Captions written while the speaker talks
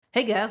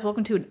Hey guys,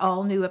 welcome to an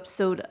all-new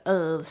episode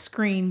of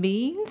Screen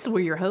Beans. We're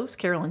your hosts,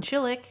 Carolyn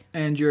Schillick.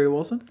 And Jerry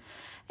Wilson.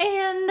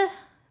 And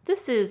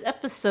this is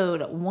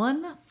episode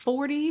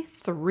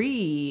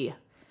 143.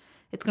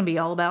 It's going to be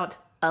all about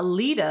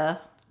Alita,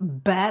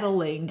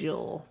 Battle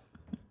Angel.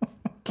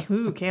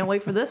 Ooh, can't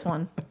wait for this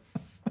one.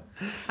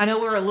 I know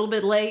we're a little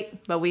bit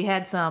late, but we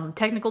had some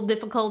technical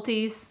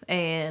difficulties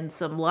and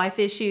some life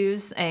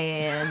issues,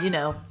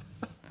 and,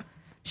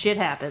 shit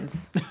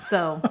happens.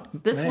 So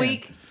this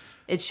week...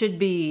 It should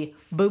be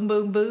boom,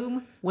 boom,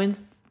 boom.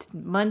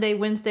 Monday,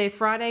 Wednesday,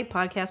 Friday,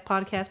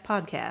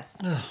 podcast.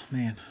 Oh,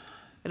 man.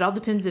 It all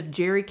depends if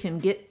Jerry can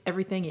get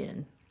everything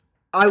in.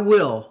 I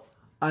will.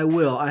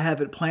 I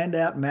have it planned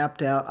out,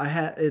 mapped out. I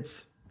have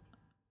it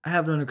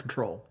under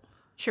control.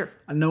 Sure.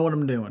 I know what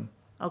I'm doing.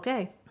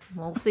 Okay.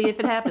 We'll see if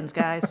it happens,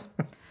 guys.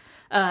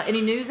 Any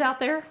news out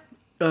there?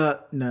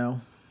 No.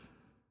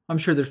 I'm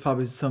sure there's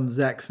probably some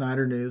Zack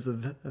Snyder news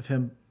of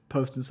him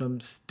posting some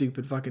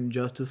stupid fucking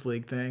Justice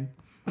League thing.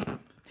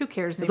 Who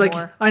cares It's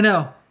anymore? like, I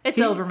know. It's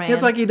over, man.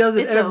 It's like he does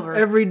it over.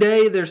 every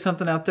day. There's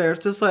something out there.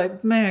 It's just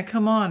like, man,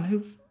 come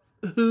on.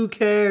 Who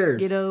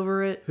cares? Get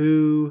over it.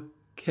 Who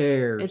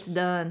cares? It's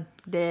done.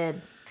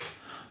 Dead.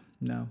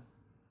 No.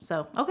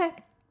 So, okay.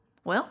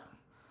 Well,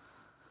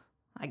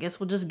 I guess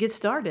we'll just get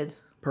started.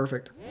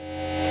 Perfect.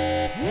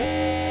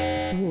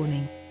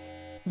 Warning.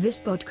 This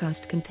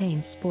podcast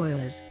contains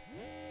spoilers.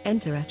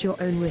 Enter at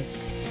your own risk.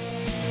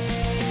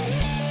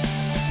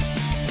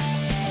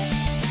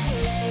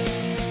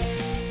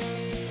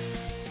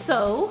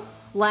 So,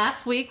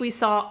 last week we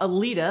saw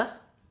Alita,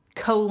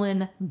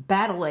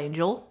 Battle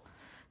Angel.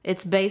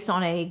 It's based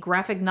on a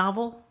graphic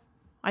novel,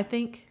 I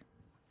think.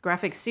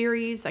 Graphic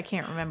series, I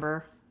can't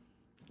remember.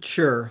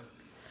 Sure.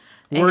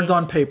 Words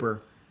on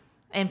paper.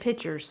 And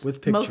pictures.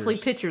 With pictures. Mostly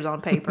pictures on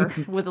paper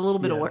with a little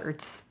bit of Yes.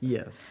 words.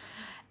 Yes.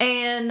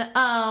 And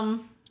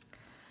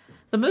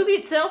the movie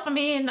itself,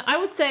 I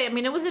would say,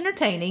 it was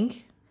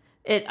entertaining.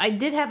 I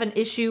did have an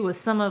issue with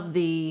some of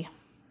the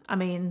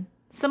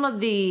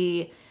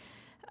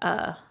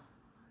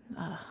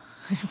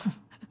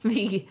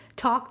the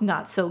talk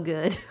not so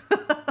good.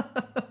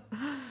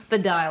 The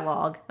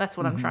dialogue. That's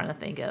what I'm trying to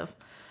think of.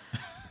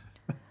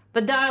 The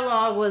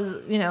dialogue was,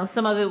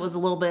 some of it was a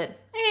little bit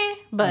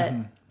but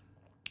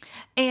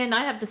and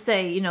I have to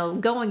say,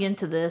 going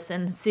into this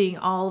and seeing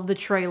all of the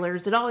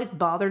trailers, it always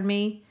bothered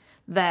me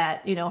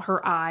that,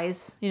 her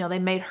eyes, they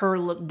made her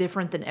look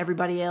different than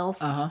everybody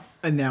else.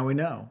 And now we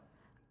know.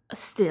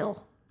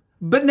 Still.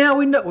 But now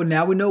we know. Well,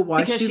 now we know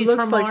why Because she she's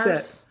looks from like Mars.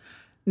 that.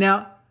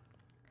 Now,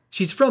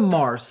 she's from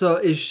Mars, so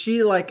is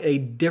she like a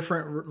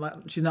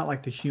different? She's not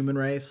like the human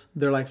race.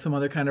 They're like some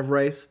other kind of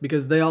race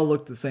because they all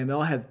look the same. They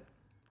all had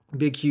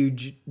big,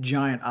 huge,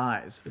 giant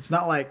eyes. It's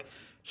not like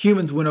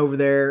humans went over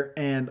there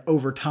and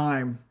over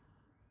time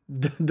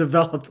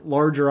developed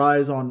larger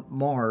eyes on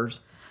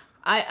Mars.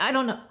 I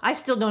don't know. I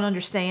still don't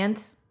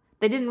understand.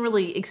 They didn't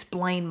really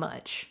explain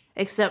much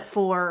except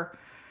for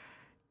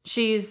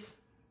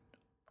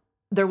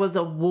there was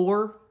a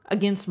war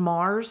against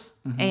Mars,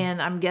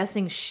 and I'm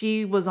guessing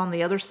she was on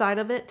the other side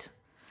of it.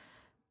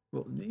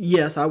 Well,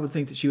 yes, I would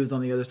think that she was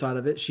on the other side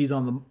of it. She's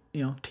on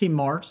the Team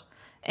Mars,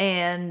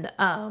 and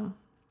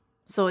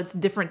so it's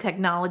different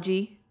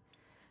technology.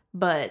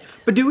 But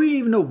do we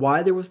even know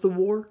why there was the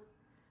war?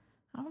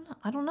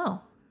 I don't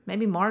know.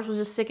 Maybe Mars was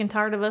just sick and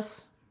tired of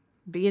us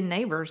being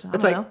neighbors. I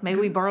don't like- know. Maybe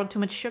we borrowed too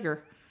much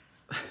sugar.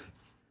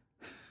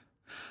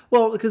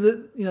 Well, because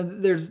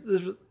there's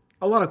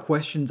a lot of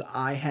questions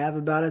I have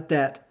about it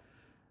that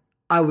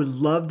I would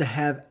love to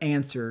have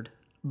answered,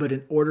 but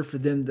in order for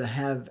them to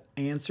have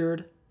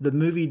answered, the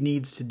movie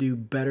needs to do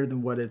better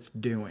than what it's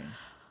doing.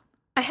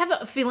 I have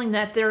a feeling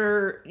that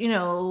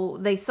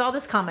they saw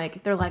this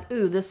comic. They're like,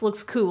 ooh, this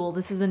looks cool.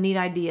 This is a neat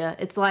idea.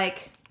 It's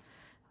like,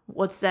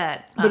 what's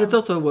that? But it's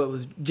also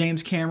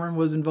James Cameron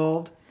was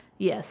involved.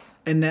 Yes.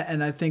 And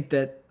I think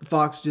that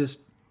Fox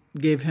just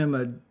gave him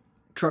a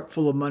truck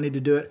full of money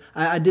to do it.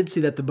 I did see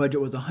that the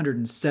budget was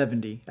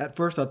 170. At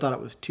first I thought it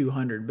was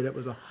 200, but it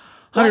was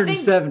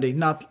 170.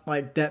 Not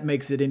like that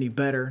makes it any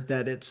better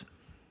that it's...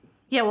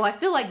 Yeah, well, I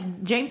feel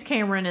like James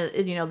Cameron,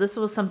 this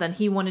was something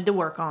he wanted to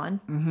work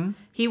on. Mm-hmm.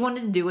 He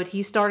wanted to do it.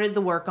 He started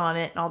the work on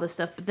it and all this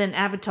stuff. But then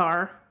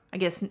Avatar, I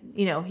guess,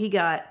 he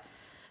got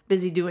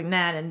busy doing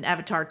that in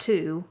Avatar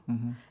 2.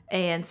 Mm-hmm.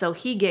 And so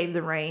he gave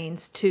the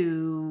reins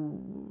to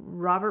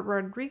Robert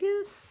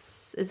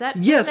Rodriguez. Is that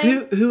yes? his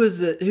name?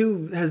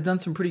 Who has done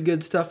some pretty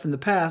good stuff in the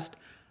past.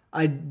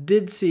 I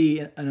did see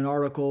in an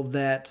article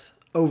that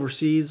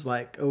overseas,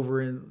 like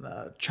over in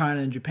China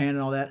and Japan and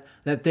all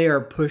that they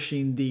are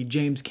pushing the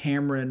James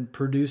Cameron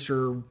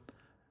producer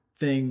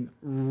thing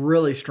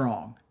really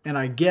strong. And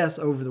I guess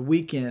over the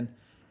weekend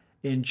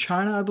in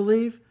China, I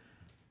believe,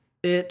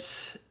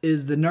 it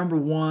is the number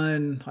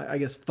one, I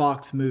guess,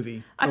 Fox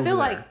movie. I feel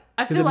like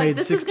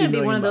this is going to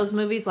be one of those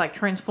movies like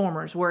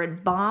Transformers where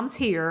it bombs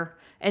here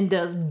and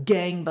does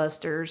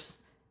gangbusters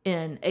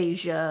in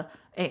Asia.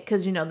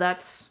 Because,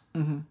 that's,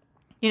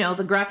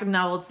 the graphic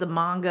novel, it's the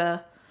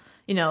manga.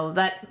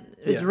 that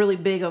is Yeah. really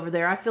big over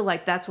there. I feel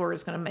like that's where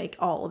it's going to make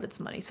all of its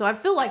money. So I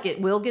feel like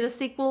it will get a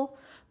sequel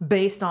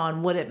based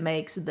on what it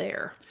makes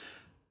there.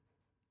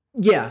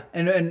 Yeah,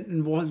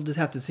 and we'll just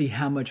have to see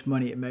how much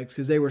money it makes,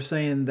 because they were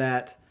saying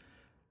that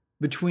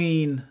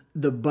between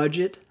the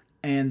budget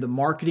and the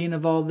marketing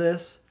of all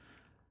this,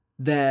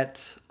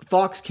 that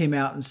Fox came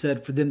out and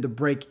said for them to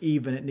break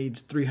even, it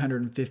needs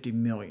 $350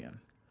 million.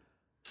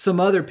 Some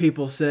other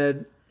people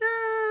said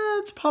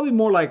it's probably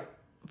more like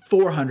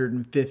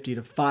 $450 to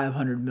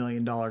 $500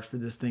 million for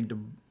this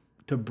thing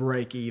to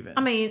break even.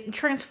 I mean,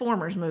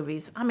 Transformers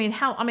movies. I mean,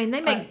 they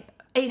make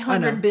I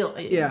know. $800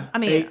 billion. Yeah, I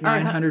mean,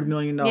 $900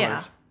 million.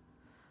 Yeah.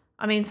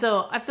 I mean,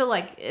 so I feel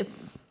like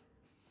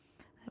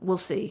we'll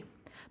see.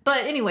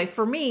 But anyway,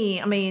 for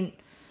me, I mean,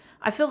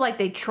 I feel like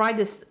they tried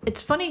to,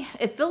 it's funny,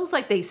 it feels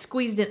like they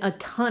squeezed in a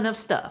ton of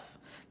stuff.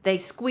 They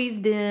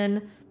squeezed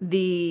in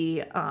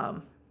the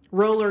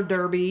roller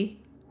derby,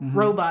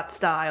 robot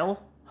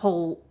style,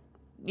 whole,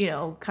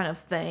 kind of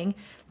thing.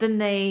 Then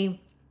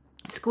they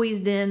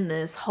squeezed in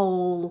this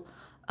whole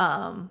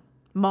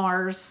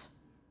Mars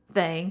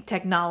thing,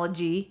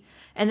 technology.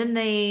 And then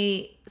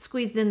they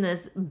squeezed in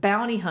this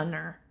bounty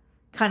hunter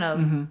kind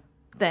of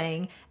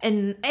thing.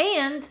 And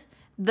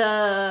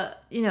the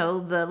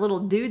the little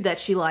dude that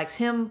she likes,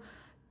 him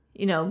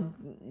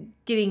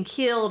getting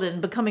killed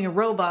and becoming a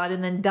robot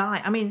and then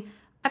dying. I mean,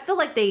 I feel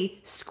like they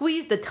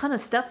squeezed a ton of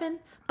stuff in,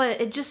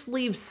 but it just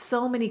leaves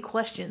so many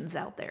questions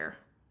out there.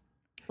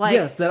 Like,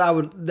 yes, that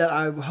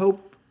I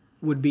hope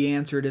would be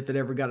answered if it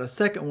ever got a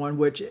second one,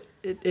 which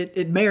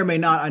it may or may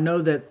not. I know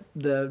that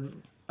the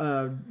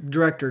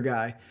director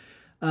guy,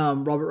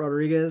 Robert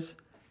Rodriguez,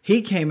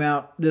 he came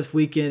out this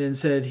weekend and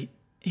said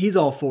he's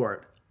all for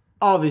it.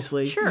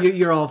 Obviously, sure.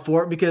 You're all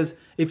for it, because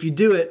if you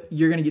do it,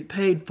 you're going to get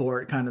paid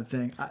for it, kind of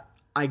thing.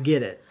 I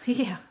get it.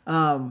 Yeah.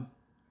 Well,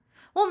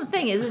 the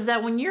thing is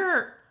that when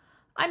you're,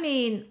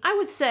 I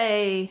would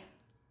say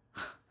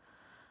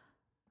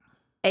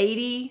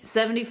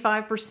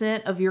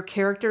 75% of your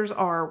characters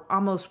are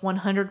almost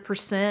 100%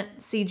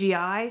 CGI.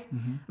 I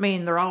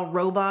mean, they're all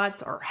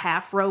robots or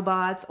half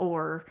robots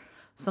or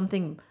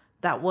something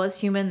that was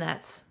human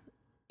that's,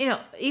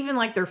 even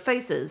like their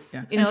faces.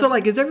 Yeah. And so,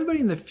 like, is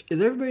everybody in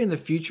the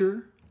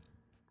future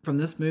from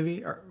this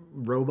movie are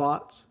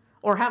robots?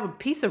 Or have a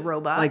piece of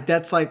robot. Like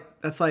that's like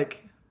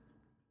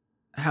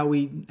how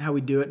we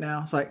do it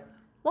now. It's like,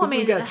 well,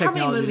 we've got how many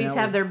technology movies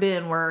now. have there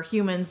been where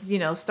humans,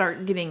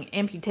 start getting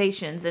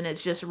amputations and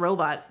it's just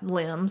robot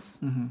limbs?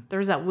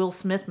 There's that Will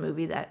Smith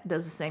movie that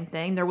does the same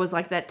thing. There was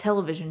like that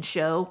television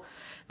show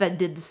that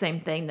did the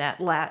same thing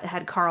that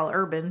had Carl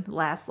Urban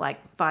last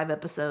like 5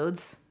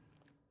 episodes.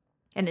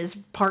 And his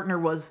partner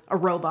was a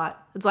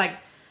robot. It's like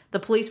the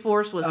police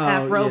force was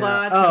half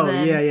robots. Yeah. Oh,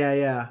 and then,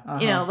 yeah.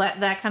 Uh-huh.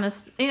 That kind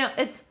of,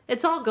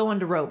 it's all going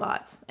to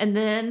robots. And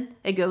then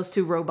it goes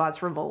to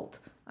Robots Revolt.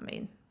 I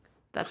mean,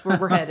 that's where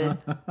we're headed.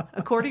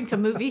 According to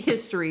movie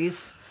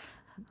histories,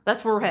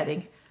 that's where we're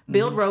heading.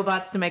 Build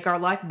robots to make our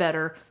life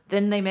better.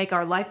 Then they make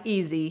our life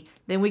easy.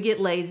 Then we get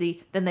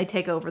lazy. Then they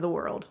take over the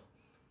world.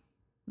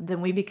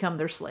 Then we become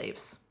their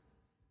slaves.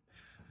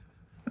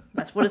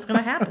 That's what it's going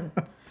to happen.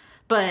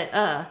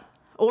 But,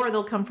 or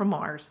they'll come from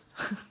Mars.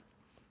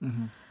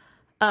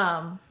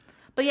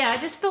 But yeah, I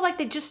just feel like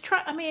they just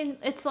try. I mean,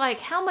 it's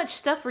like, how much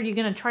stuff are you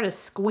going to try to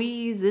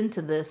squeeze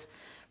into this?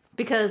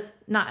 Because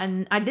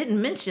and I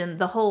didn't mention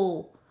the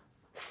whole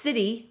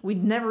city we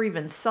never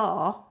even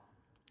saw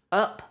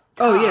up top.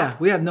 Oh yeah,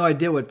 we have no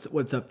idea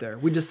what's up there.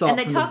 We just saw. And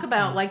it they from talk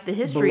about like the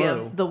history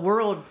below. of the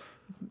world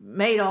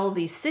made all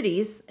these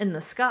cities in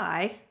the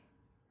sky,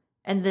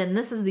 and then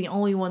this is the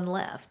only one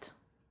left.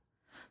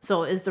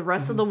 So is the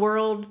rest of the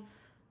world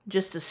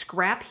just a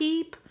scrap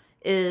heap?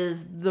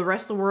 Is the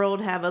rest of the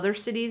world have other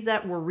cities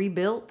that were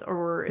rebuilt,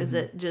 or is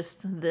it just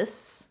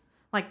this?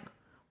 Like,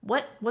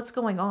 what's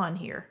going on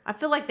here? I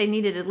feel like they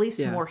needed at least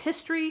more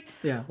history.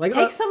 Yeah, like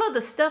take some of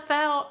the stuff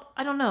out.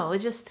 I don't know. It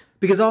just,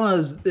 because all I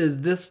know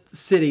is this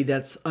city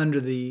that's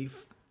under the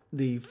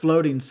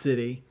floating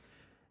city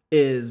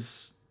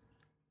is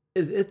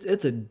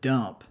it's a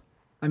dump.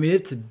 I mean,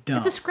 it's a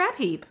dump. it's a scrap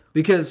heap.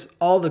 Because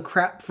all the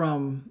crap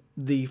from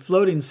the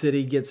floating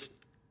city gets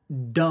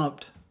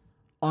dumped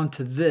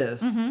onto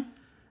this. And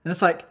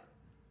it's like,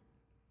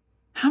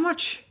 how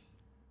much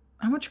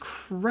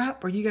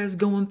crap are you guys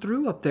going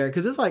through up there?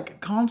 Because it's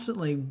like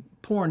constantly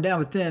pouring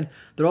down, but then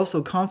they're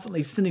also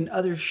constantly sending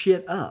other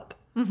shit up.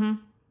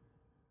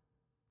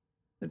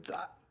 It's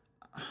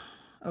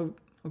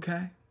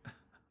okay.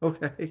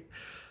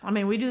 I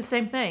mean, we do the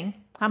same thing.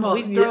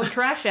 We throw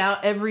trash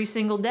out every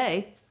single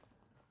day.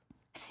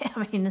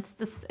 I mean, it's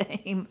the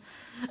same.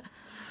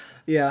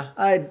 Yeah,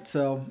 I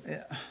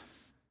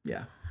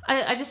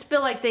just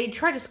feel like they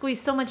tried to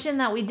squeeze so much in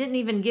that we didn't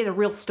even get a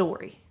real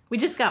story. We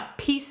just got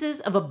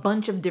pieces of a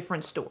bunch of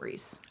different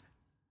stories.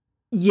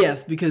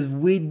 Yes, because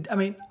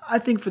I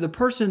think for the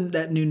person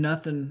that knew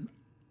nothing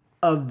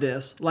of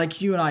this,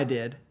 like you and I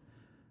did,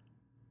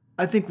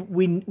 I think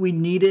we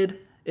needed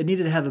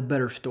to have a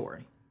better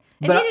story.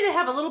 It needed to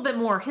have a little bit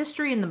more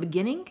history in the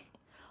beginning,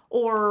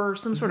 or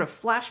some sort of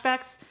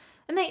flashbacks.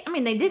 And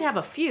they did have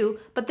a few,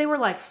 but they were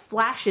like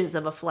flashes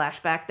of a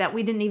flashback that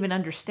we didn't even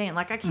understand.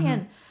 Like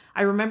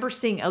I remember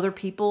seeing other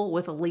people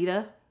with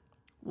Alita,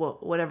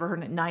 whatever her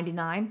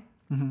 99.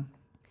 I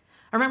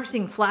remember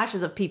seeing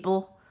flashes of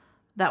people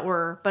that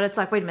were, but it's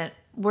like, wait a minute,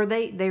 were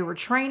they were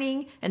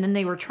training and then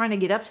they were trying to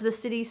get up to the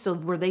city? So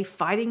were they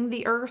fighting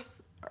the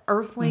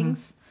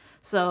Earthlings?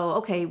 So,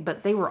 okay,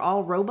 but they were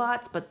all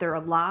robots, but they're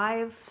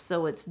alive,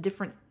 so it's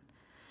different.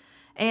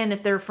 And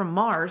if they're from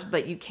Mars,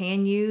 but you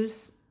can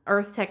use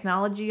Earth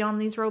technology on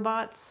these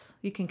robots,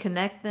 you can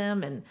connect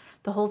them, and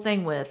the whole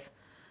thing with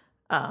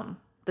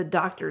the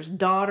doctor's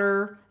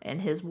daughter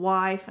and his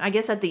wife. I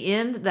guess at the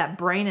end, that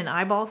brain and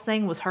eyeballs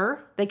thing was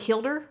her. They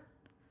killed her.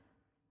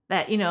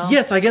 That,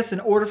 Yes, I guess in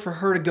order for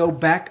her to go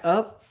back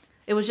up.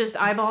 It was just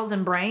eyeballs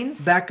and brains.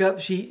 Back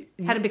up, she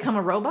had to become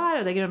a robot.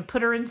 Are they going to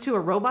put her into a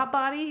robot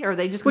body, or are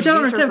they just? Which I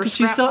don't understand because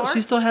she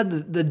still had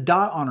the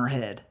dot on her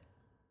head,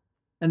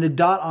 and the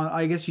dot on.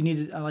 I guess you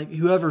needed like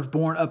whoever's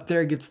born up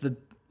there gets the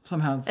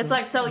somehow. It's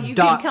like so you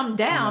can come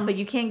down, but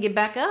you can't get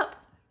back up.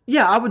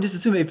 Yeah, I would just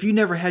assume if you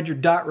never had your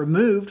dot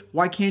removed,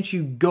 why can't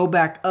you go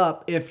back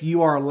up if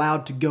you are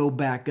allowed to go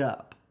back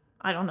up?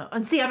 I don't know.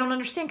 And see, I don't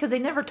understand because they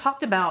never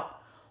talked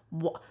about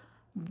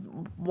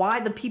why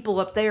the people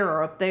up there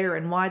are up there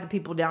and why the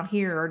people down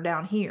here are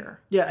down here.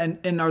 Yeah,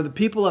 and are the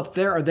people up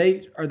there, are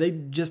they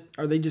just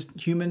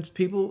humans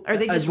people? Are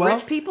they just well?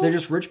 rich people? They're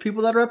just rich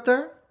people that are up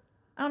there?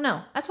 I don't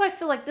know. That's why I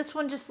feel like this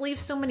one just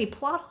leaves so many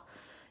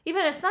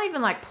it's not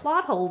even like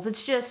plot holes,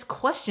 it's just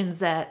questions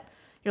that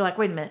you're like,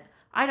 wait a minute,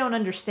 I don't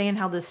understand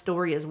how this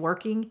story is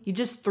working. You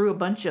just threw a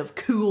bunch of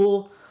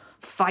cool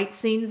fight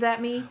scenes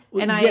at me,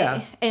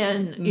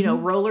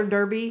 and roller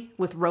derby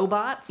with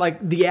robots. Like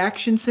the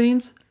action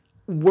scenes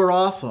were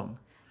awesome.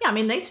 Yeah, I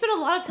mean they spent a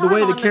lot of time the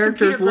way on the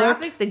characters computer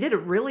looked, graphics. They did a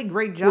really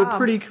great job. Were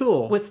pretty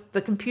cool with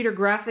the computer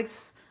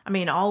graphics. I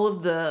mean, all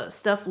of the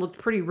stuff looked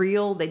pretty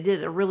real. They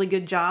did a really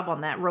good job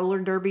on that roller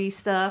derby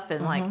stuff,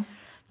 and like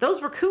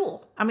those were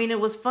cool. I mean, it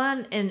was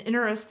fun and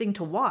interesting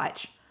to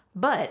watch.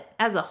 But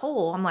as a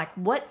whole, I'm like,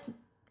 what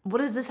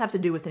does this have to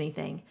do with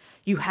anything?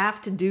 You have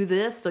to do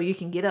this so you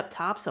can get up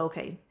top. So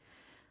okay,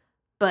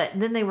 but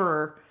then they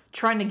were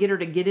trying to get her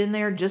to get in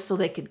there just so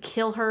they could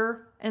kill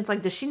her. And it's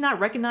like, does she not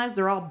recognize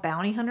they're all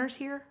bounty hunters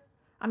here?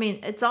 I mean,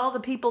 it's all the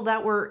people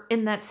that were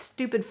in that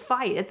stupid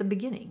fight at the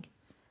beginning.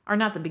 Or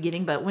not the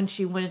beginning, but when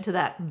she went into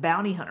that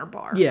bounty hunter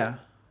bar. Yeah.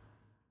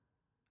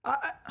 I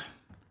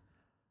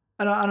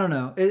don't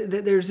know.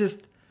 There's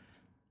just...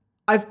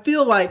 I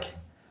feel like...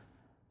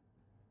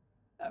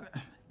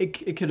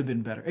 It could have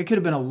been better. It could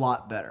have been a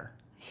lot better.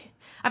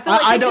 I feel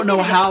like I don't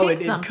know how it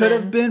could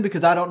have been been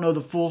because I don't know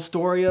the full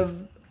story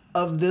of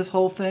this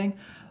whole thing.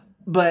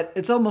 But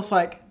it's almost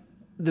like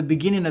the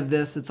beginning of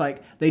this, it's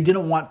like they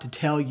didn't want to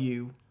tell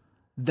you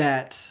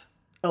that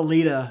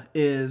Alita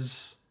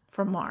is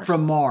from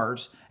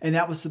Mars. And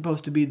that was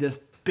supposed to be this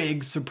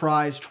big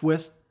surprise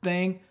twist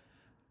thing,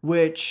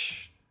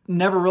 which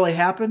never really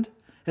happened.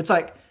 It's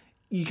like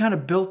you kind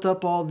of built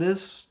up all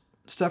this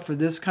stuff for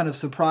this kind of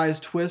surprise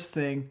twist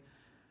thing,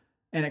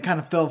 and it kind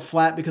of fell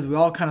flat because we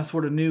all kind of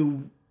sort of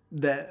knew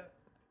that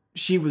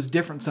she was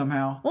different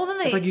somehow. Well, then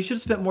it's like you should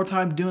have spent more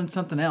time doing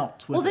something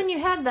else with then you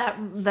had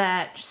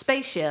that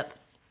spaceship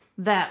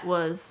that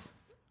was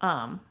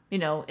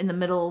in the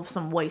middle of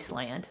some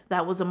wasteland.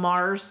 That was a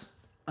Mars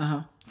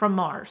from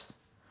Mars.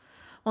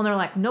 Well, they're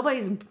like,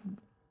 nobody's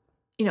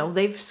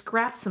they've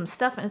scrapped some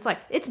stuff, and it's like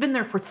it's been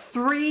there for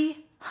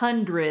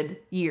 300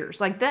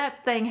 years. Like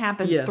that thing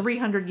happened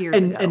 300 years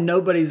ago. And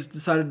nobody's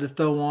decided to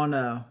throw on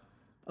a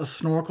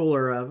snorkel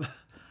or a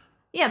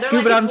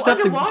scuba diving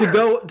stuff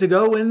to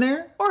go in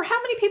there. Or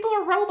how many people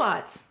are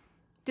robots?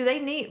 Do they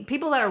need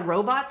people that are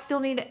robots still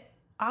need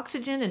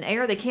oxygen and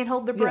air? They can't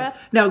hold their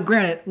breath. Now,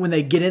 granted, when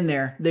they get in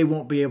there, they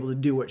won't be able to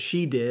do what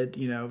she did,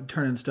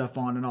 turning stuff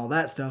on and all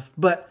that stuff.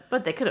 But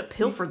they could have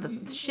pilfered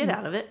the shit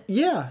out of it.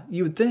 Yeah,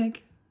 you would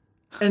think.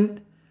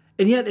 And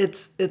yet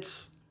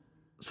it's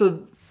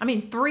so. I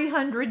mean,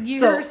 300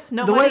 years.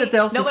 So the way that they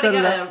also set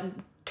it up, a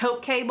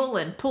tote cable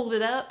and pulled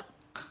it up.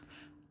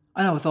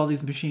 I know with all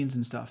these machines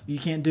and stuff, you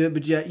can't do it.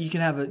 But yet you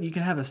can have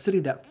a city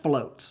that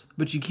floats,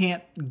 but you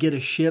can't get a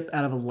ship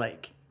out of a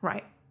lake.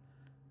 Right.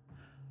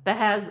 That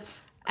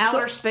has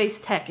outer space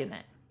tech in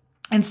it.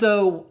 And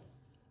so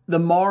the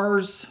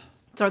Mars.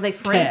 So are they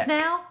friends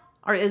now?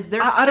 Or is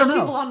there I don't know.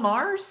 People on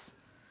Mars?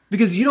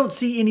 Because you don't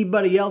see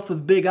anybody else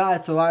with big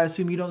eyes, so I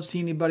assume you don't see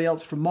anybody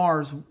else from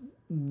Mars.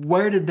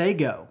 Where did they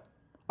go?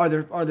 Are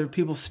there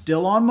people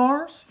still on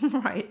Mars?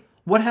 Right.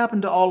 What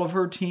happened to all of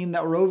her team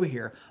that were over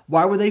here?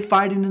 Why were they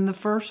fighting in the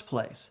first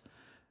place?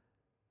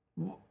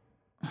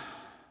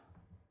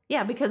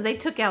 Yeah, because they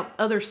took out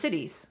other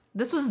cities.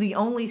 This was the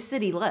only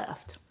city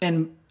left.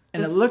 And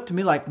it looked to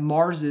me like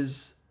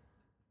Mars's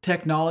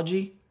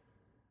technology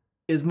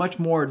is much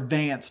more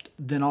advanced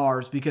than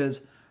ours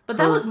because... But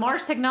that was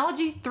Mars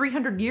technology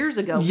 300 years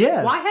ago.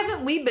 Yes. Why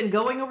haven't we been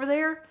going over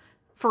there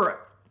for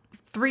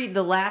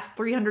the last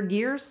 300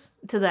 years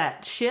to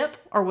that ship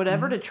or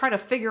whatever to try to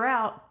figure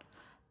out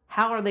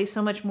how are they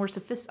so much more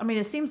sophisticated? I mean,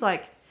 it seems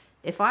like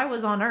if I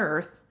was on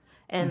Earth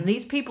and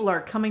these people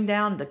are coming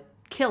down to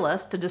kill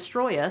us, to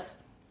destroy us,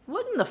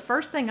 wouldn't the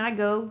first thing I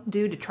go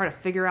do to try to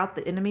figure out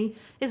the enemy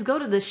is go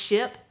to this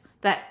ship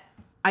that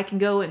I can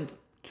go and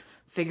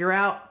figure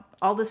out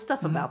all this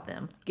stuff about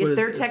them, get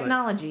their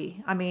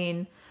technology. I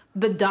mean,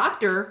 the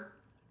doctor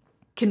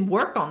can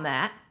work on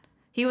that.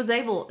 He was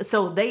able,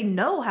 so they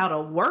know how to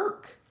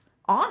work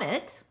on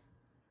it.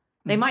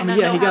 They might not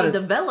know how to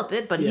develop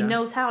it, but he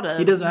knows how to.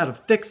 He doesn't know how to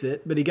fix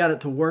it, but he got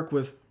it to work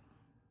with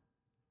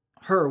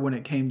her when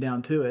it came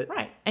down to it.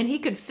 Right. And he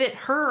could fit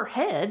her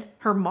head,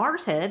 her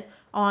Mars head,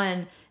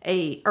 on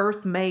a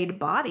Earth-made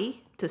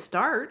body to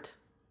start.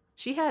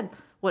 She had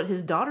what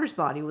his daughter's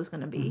body was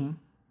going to be.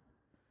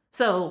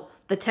 So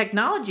the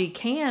technology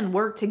can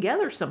work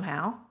together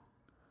somehow.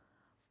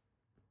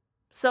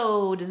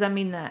 So does that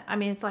mean that? I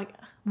mean, it's like,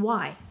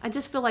 why? I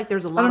just feel like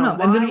there's a lot. I don't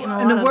know.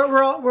 And then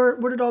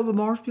where did all the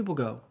Mars people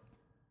go?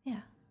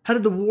 Yeah. How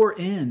did the war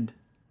end?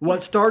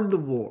 What started the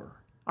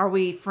war? Are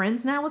we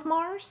friends now with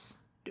Mars?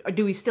 Or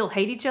do we still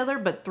hate each other?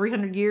 But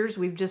 300 years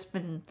we've just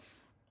been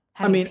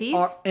having peace.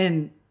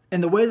 And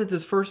the way that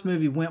this first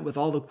movie went with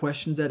all the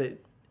questions that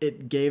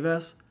it gave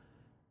us.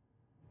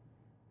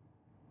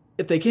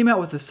 If they came out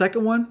with the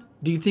second one,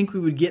 do you think we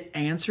would get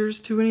answers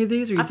to any of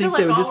these, or you think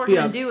they would just be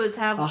a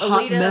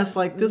hot mess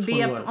like this one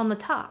was? Be up on the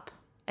top,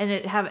 and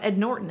it have Ed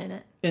Norton in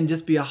it, and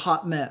just be a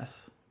hot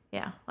mess?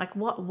 Yeah, like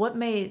what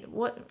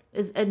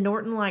is Ed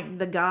Norton like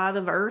the god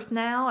of Earth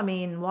now? I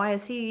mean, why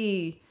is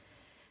he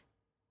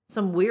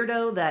some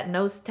weirdo that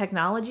knows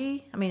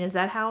technology? I mean, is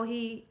that how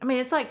he? I mean,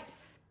 it's like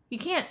you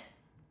can't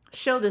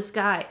show this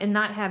guy and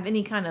not have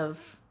any kind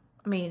of.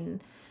 I mean,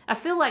 I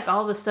feel like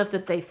all the stuff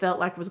that they felt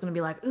like was going to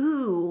be like,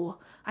 ooh,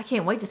 I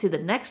can't wait to see the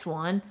next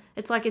one.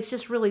 It's like it's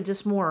just really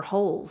just more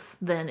holes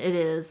than it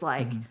is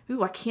like,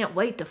 ooh, I can't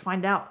wait to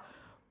find out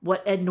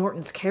what Ed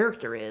Norton's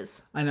character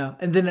is. I know,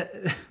 and then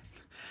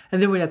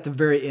when at the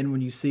very end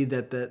when you see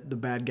that the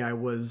bad guy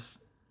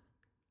was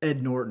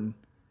Ed Norton,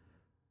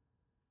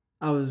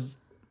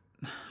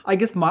 I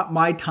guess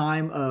my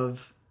time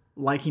of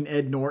liking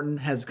Ed Norton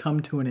has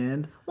come to an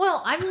end.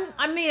 Well,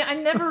 I mean, I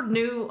never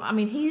knew. I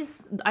mean,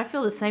 I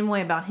feel the same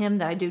way about him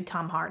that I do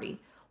Tom Hardy.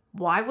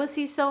 Why was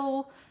he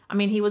so? I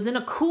mean, he was in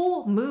a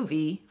cool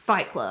movie,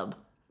 Fight Club.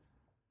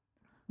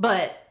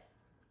 But,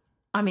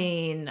 I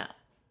mean,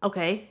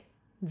 okay.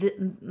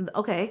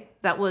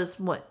 That was,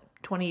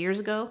 20 years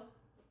ago?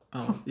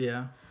 Oh,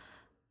 yeah.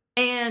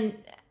 And,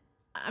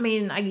 I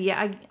mean,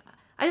 I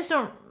just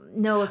don't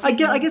know if I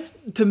guess,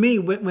 to me,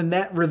 when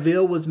that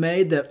reveal was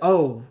made that,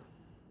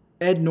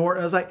 Ed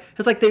Norton,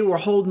 it's like they were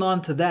holding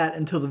on to that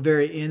until the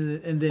very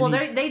end, and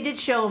then they did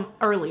show him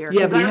earlier.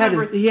 Yeah,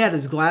 but he had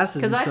his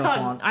glasses and stuff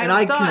on, and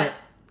I thought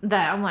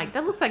that I'm like,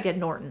 that looks like Ed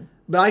Norton.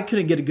 But I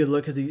couldn't get a good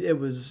look because it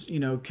was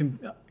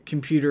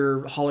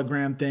computer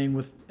hologram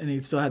thing and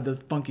he still had the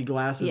funky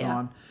glasses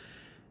on,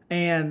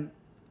 and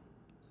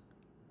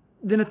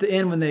then at the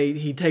end when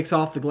he takes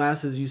off the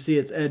glasses, you see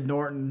it's Ed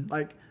Norton.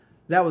 Like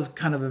that was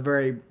kind of a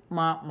very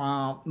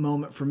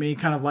moment for me,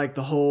 kind of like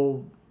the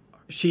whole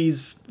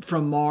she's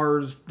from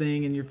Mars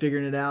thing and you're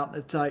figuring it out.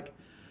 It's like,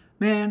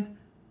 man,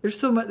 there's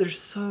so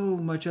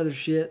much other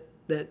shit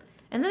that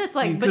and then it's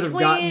like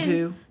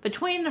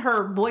between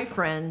her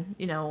boyfriend,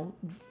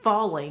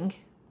 falling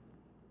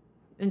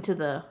into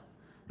the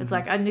it's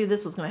like I knew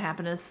this was going to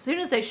happen as soon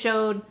as they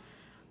showed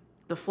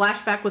the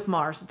flashback with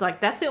Mars. It's like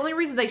that's the only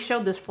reason they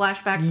showed this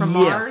flashback from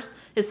Mars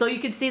is so you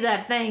could see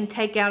that thing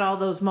take out all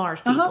those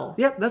Mars people.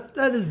 Yep,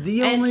 that is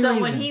the only reason. And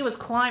so when he was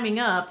climbing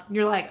up,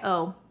 you're like,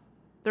 oh,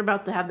 they're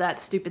about to have that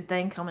stupid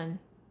thing coming.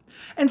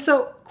 And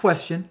so,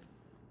 question.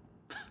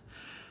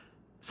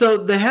 So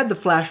they had the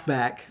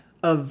flashback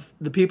of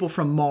the people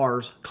from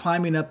Mars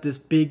climbing up this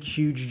big,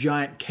 huge,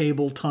 giant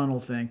cable tunnel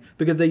thing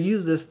because they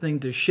use this thing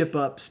to ship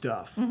up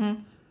stuff.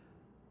 Mm-hmm.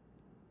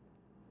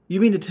 You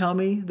mean to tell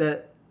me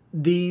that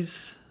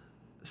these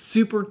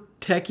super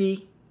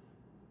techie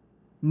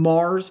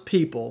Mars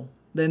people,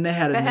 then they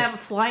had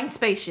have flying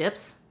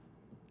spaceships.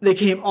 They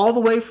came all the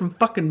way from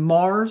fucking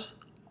Mars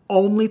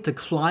only to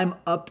climb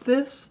up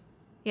this?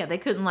 Yeah, they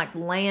couldn't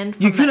land.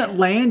 You couldn't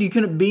land. You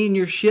couldn't be in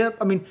your ship.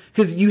 I mean,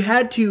 because you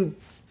had to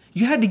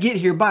get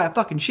here by a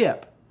fucking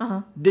ship.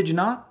 Did you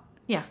not?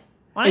 Yeah.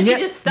 Why don't you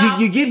just stop?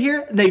 You get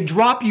here, and they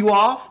drop you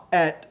off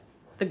at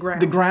the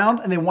ground,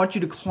 and they want you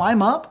to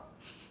climb up.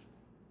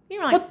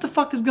 You're like, what the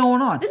fuck is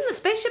going on? Didn't the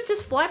spaceship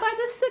just fly by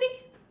this city?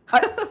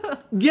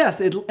 Yes,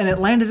 and it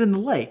landed in the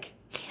lake.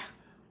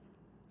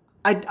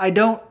 Yeah. I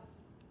don't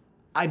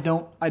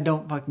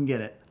fucking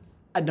get it.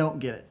 I don't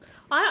get it.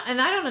 I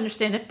don't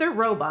understand. If they're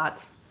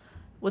robots,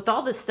 with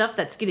all this stuff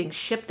that's getting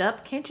shipped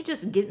up, can't you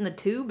just get in the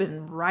tube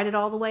and ride it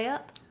all the way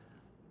up?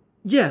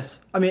 Yes.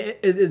 I mean,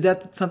 is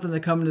that something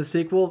that come in the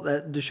sequel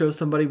to show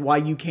somebody why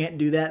you can't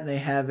do that? And they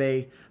have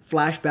a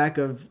flashback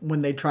of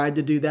when they tried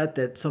to do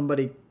that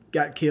somebody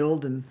got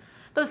killed.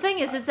 But the thing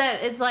is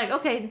that it's like,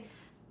 okay,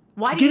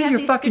 why do you have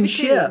these fucking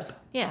ship? Tubes?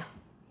 Yeah.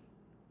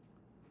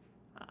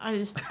 I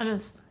just.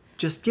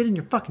 Just get in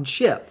your fucking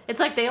ship.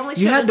 It's like they only.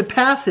 You had to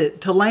pass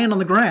it to land on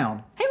the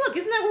ground. Hey, look!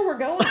 Isn't that where we're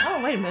going?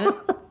 Oh, wait a minute.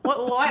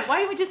 Why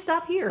didn't we just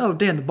stop here? Oh,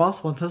 damn, the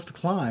boss wants us to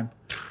climb.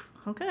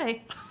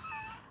 Okay.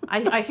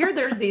 I hear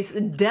there's these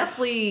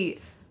deathly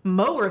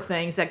mower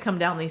things that come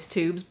down these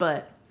tubes,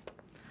 but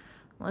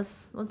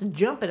let's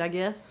jump it, I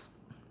guess.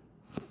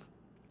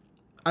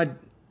 Okay.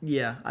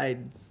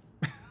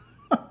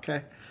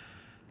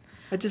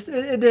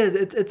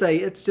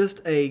 It's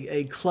just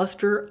a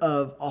cluster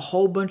of a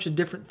whole bunch of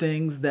different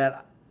things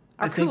that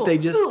I think cool. they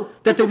just Ooh,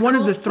 that they this is wanted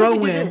cool. to We throw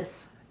can do in,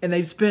 this. and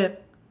they spent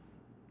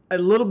a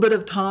little bit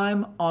of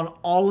time on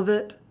all of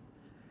it.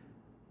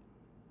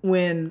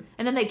 And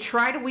then they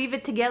try to weave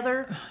it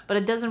together, but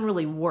it doesn't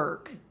really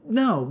work.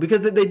 No,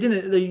 because you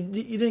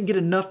didn't get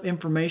enough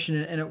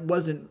information, and it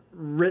wasn't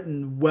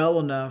written well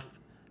enough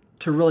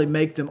to really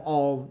make them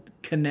all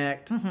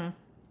connect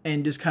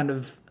and just kind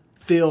of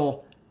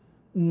feel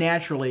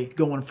naturally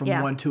going from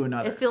one to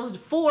another. It feels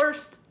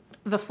forced.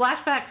 The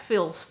flashback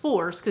feels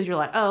forced because you're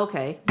like, oh,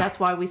 okay, that's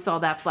why we saw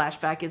that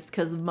flashback is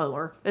because of the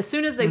mower. As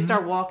soon as they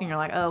start walking, you're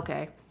like, oh,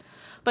 okay.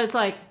 But it's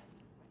like,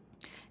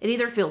 it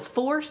either feels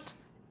forced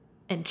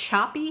and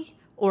choppy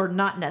or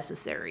not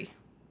necessary.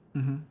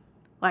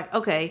 Like,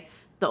 okay,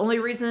 the only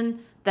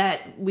reason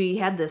that we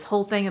had this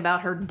whole thing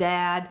about her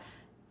dad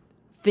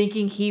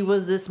thinking he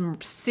was this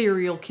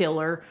serial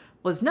killer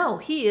was, no,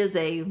 he is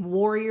a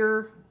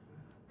warrior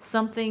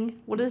something.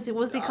 What's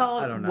he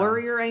called? I don't know.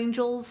 Warrior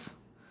angels?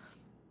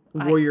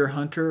 Warrior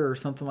hunter or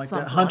something like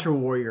that. Hunter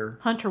warrior.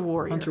 Hunter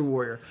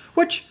warrior.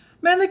 Which,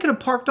 man, they could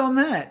have parked on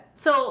that.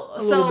 So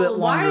little bit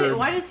longer.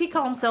 why does he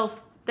call himself,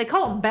 they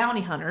call them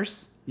bounty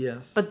hunters,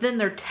 Yes. but then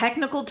their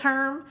technical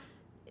term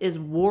is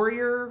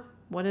warrior,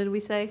 what did we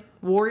say?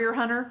 Warrior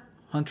hunter?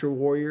 Hunter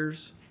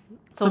warriors.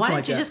 So why Something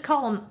didn't you just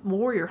call them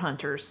warrior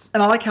hunters?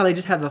 And I like how they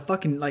just have a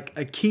fucking, like,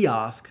 a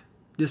kiosk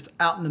just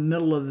out in the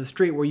middle of the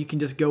street where you can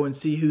just go and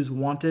see who's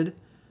wanted.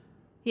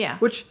 Yeah.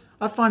 Which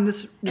I find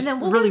this just And then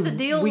what really was the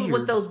deal weird.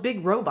 with those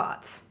big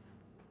robots?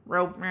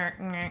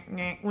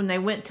 When they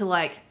went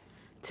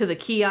to the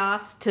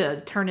kiosk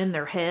to turn in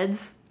their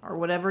heads or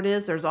whatever it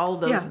is, there's all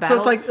of those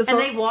battles. So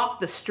they walk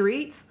the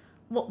streets.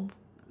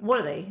 What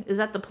are they? Is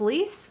that the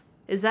police?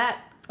 Is that...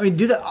 I mean,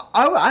 do that.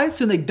 I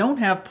assume they don't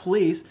have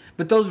police,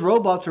 but those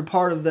robots are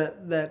part of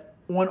that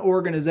one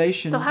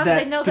organization So how do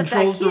they know that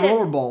controls that the kid-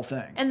 rollerball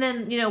thing. And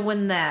then,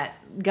 when that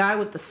guy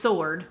with the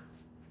sword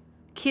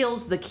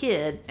kills the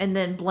kid and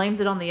then blames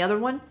it on the other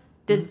one,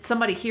 did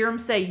somebody hear him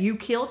say, you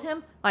killed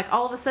him? Like,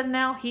 all of a sudden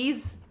now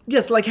he's...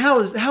 Yes, like how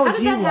is did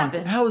he that wanted?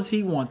 happen? How is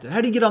he wanted?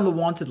 How do you get on the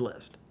wanted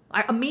list?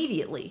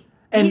 Immediately.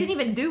 And he didn't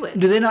even do it.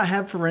 Do they not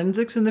have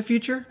forensics in the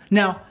future?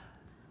 Now,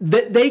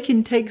 they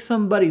can take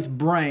somebody's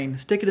brain,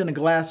 stick it in a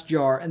glass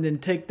jar, and then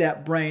take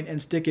that brain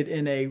and stick it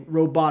in a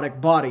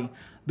robotic body.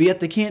 But yet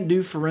they can't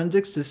do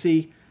forensics to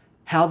see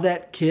how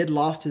that kid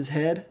lost his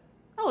head.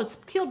 Oh, it's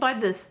killed by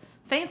this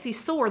fancy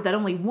sword that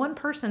only one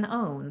person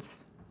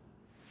owns.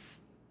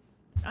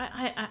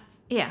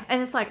 Yeah,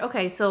 and it's like,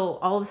 okay, so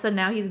all of a sudden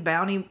now his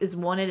bounty is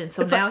wanted, and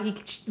so It's now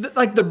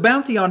like the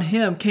bounty on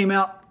him came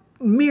out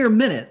mere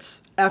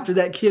minutes after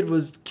that kid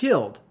was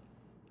killed.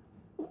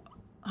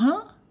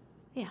 Huh?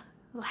 Yeah,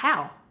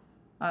 how?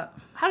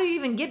 How do you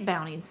even get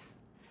bounties?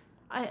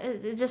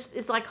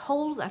 It's like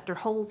holes after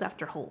holes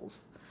after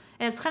holes,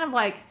 and it's kind of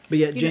like. But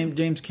yeah,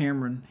 James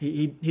Cameron,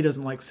 he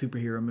doesn't like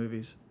superhero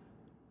movies,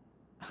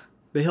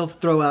 but he'll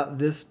throw out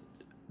this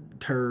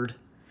turd.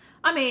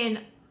 I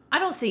mean, I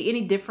don't see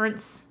any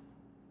difference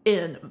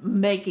in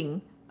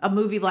making a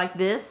movie like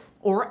this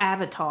or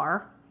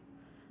Avatar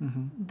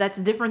that's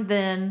different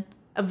than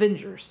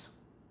Avengers.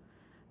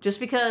 Just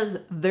because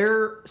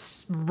they're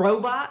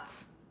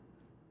robots,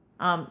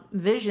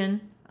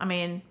 Vision, I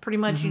mean, pretty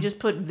much you just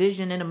put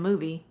Vision in a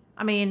movie.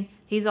 I mean,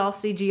 he's all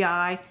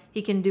CGI.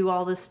 He can do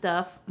all this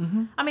stuff.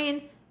 I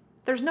mean,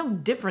 there's no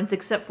difference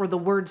except for the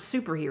word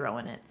superhero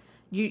in it.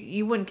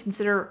 You wouldn't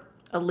consider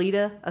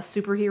Alita a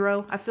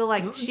superhero? I feel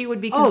like she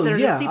would be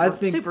considered a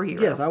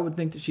superhero. Yes, I would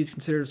think that she's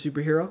considered a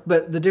superhero.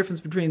 But the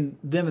difference between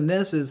them and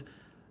this is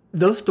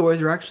those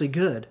stories are actually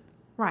good.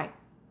 Right.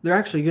 They're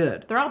actually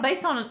good. They're all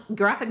based on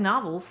graphic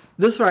novels.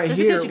 This right Just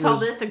here because you call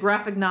this a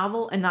graphic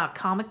novel and not a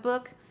comic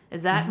book,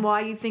 is that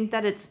why you think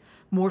that it's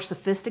more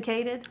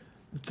sophisticated?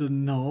 It's a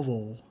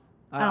novel.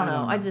 I don't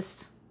know.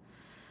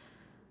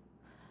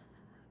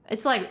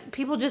 It's like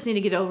people just need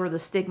to get over the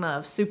stigma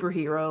of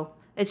superhero.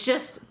 It's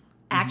just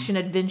action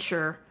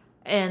adventure,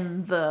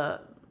 and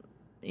the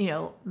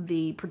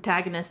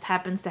protagonist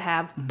happens to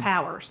have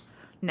powers.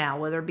 Now,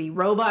 whether it be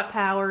robot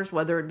powers,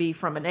 whether it be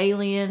from an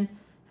alien,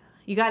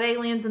 you got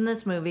aliens in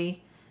this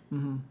movie.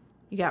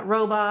 You got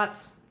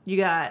robots. You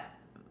got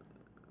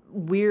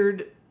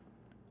weird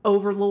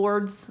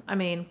overlords. I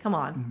mean, come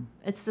on.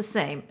 It's the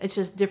same. It's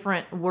just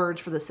different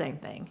words for the same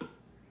thing.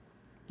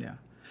 Yeah.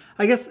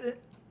 I guess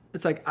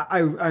it's like I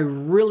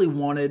really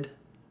wanted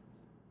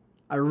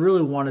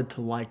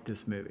to like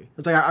this movie.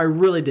 It's like I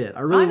really did.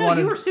 I know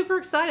you were super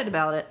excited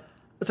about it.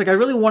 It's like I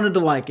really wanted to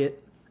like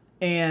it,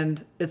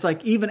 and it's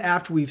like even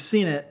after we've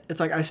seen it, it's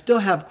like I still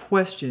have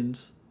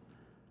questions.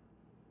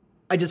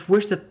 I just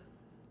wish that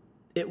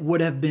it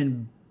would have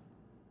been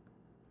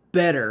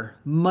better,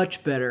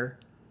 much better,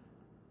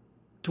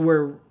 to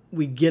where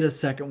we get a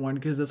second one,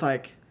 because it's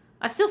like,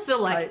 I still feel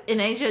like in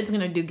Asia it's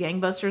going to do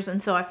gangbusters,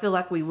 and so I feel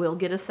like we will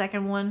get a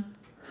second one.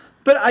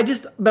 but I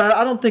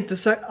don't think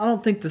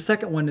the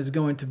second one is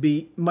going to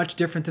be much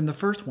different than the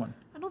first one.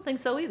 I don't think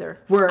so either.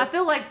 Where I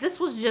feel like this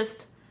was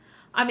just,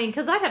 I mean,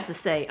 because I'd have to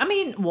say, I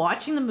mean,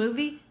 watching the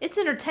movie, it's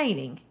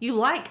entertaining. You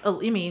like, I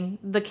mean,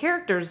 the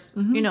characters,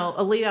 you know,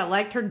 Alita, I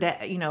liked her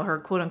dad, you know, her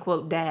quote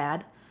unquote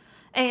dad.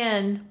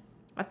 And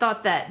I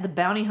thought that the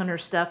bounty hunter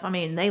stuff, I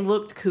mean, they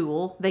looked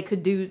cool. They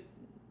could do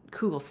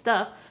cool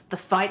stuff. The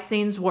fight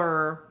scenes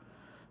were,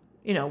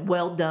 you know,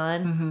 well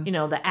done. You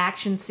know, the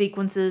action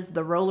sequences,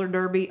 the roller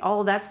derby, all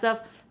of that stuff.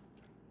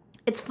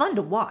 It's fun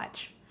to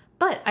watch.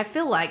 But I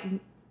feel like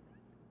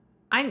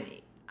I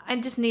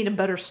just need a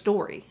better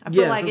story. I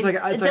feel like it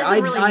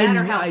doesn't really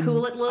matter how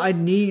cool it looks. I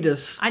need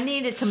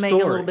it to make a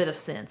little bit of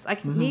sense. I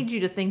need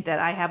you to think that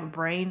I have a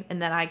brain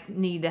and that I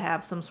need to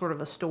have some sort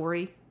of a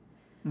story.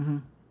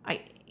 And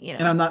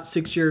I'm not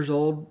 6 years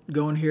old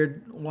going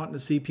here wanting to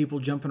see people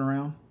jumping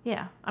around.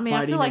 Yeah. I mean,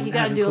 I feel like you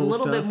got to do a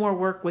little bit more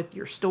work with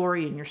your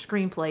story and your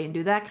screenplay and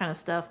do that kind of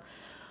stuff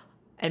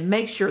and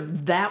make sure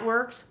that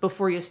works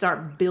before you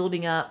start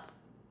building up.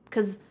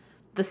 Because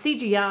the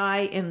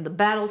CGI and the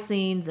battle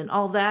scenes and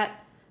all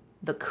that,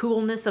 the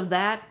coolness of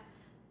that,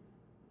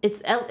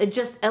 it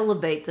just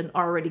elevates an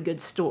already good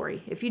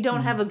story. If you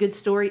don't have a good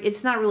story,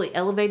 it's not really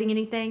elevating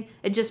anything.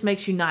 It just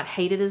makes you not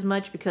hate it as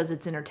much because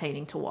it's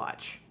entertaining to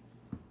watch.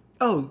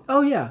 Oh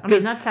yeah. I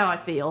mean, that's how I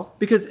feel.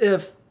 Because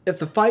if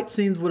the fight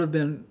scenes would have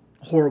been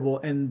horrible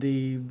and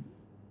the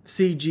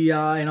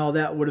CGI and all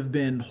that would have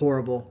been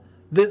horrible,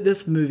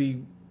 this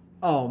movie,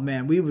 oh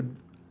man, we would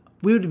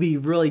be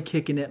really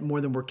kicking it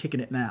more than we're kicking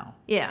it now.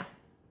 Yeah.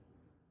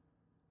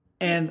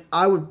 And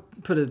I would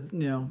put a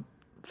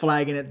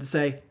flag in it to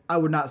say I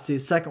would not see a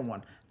second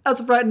one.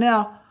 As of right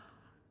now,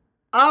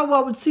 I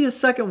would see a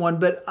second one,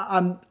 but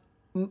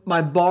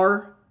my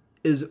bar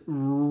is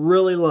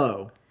really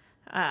low.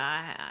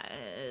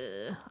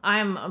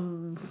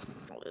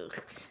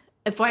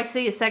 If I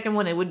see a second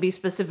one, it would be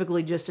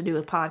specifically just to do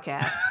a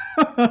podcast.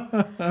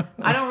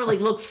 I don't really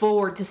look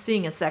forward to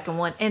seeing a second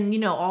one. And,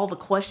 all the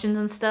questions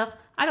and stuff,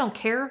 I don't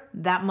care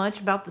that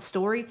much about the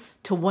story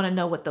to want to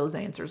know what those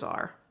answers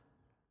are.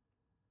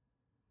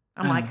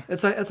 I'm like,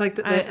 it's like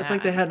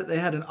they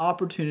had an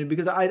opportunity,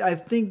 because I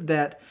think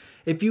that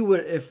if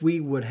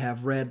we would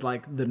have read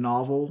like the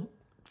novel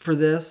for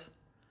this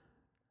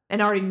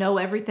and already know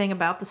everything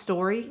about the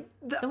story,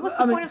 then what's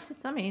the point of?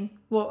 I mean,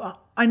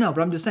 well, I know,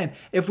 but I'm just saying,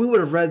 if we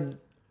would have read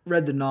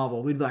the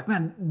novel, we'd be like,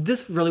 man,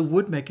 this really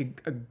would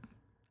make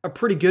a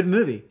pretty good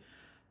movie.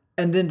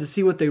 And then to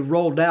see what they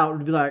rolled out,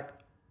 would be like,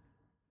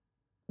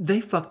 they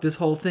fucked this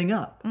whole thing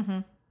up.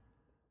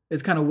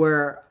 It's kind of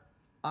where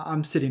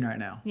I'm sitting right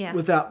now. Yeah.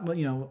 Without,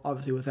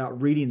 obviously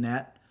without reading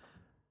that,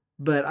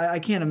 but I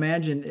can't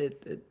imagine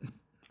it.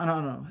 I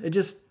don't know. It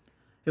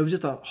was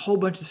just a whole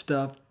bunch of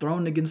stuff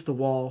thrown against the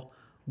wall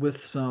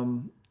with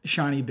some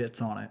shiny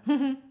bits on it.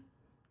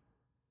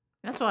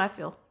 That's what I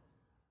feel.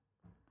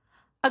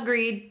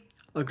 Agreed.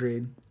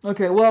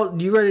 Okay, well,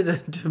 you ready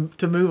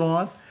to move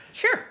on?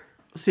 Sure.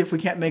 See if we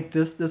can't make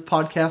this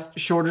podcast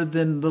shorter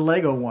than the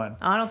Lego one.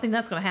 I don't think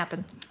that's going to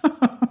happen.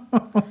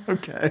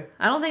 Okay.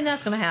 I don't think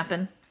that's going to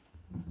happen.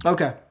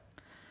 Okay.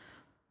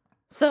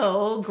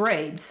 So,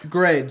 grades.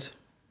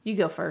 You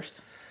go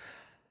first.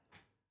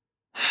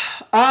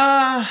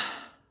 I'm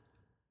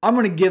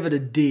going to give it a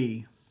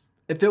D.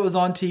 If it was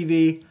on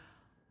TV,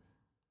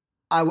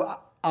 I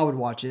would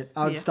watch it.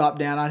 I would stop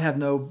down. I'd have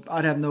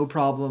no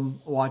problem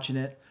watching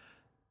it.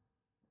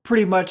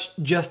 Pretty much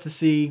just to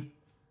see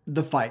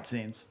the fight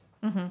scenes,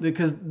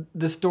 because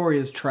the story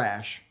is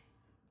trash.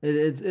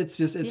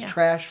 It's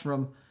trash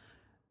from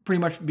pretty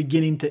much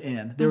beginning to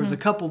end. There was a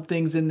couple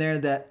things in there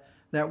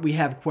that we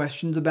have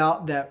questions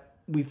about that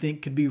we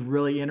think could be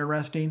really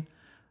interesting,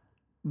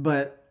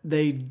 but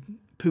they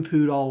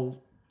poo-pooed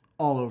all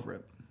over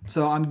it.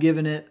 So I'm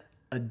giving it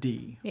a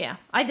D. Yeah,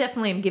 I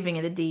definitely am giving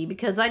it a D,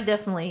 because if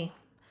it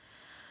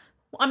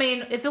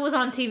was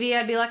on TV,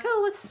 I'd be like,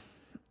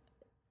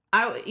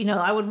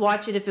 I would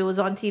watch it if it was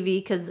on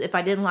TV, because if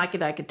I didn't like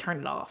it, I could turn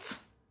it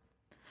off.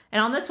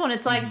 And on this one,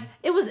 it's like,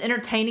 it was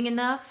entertaining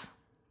enough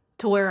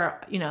to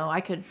where, I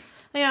could,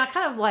 I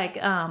kind of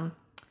like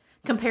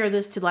compare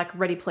this to like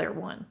Ready Player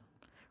One.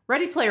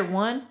 Ready Player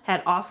One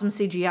had awesome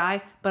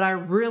CGI, but I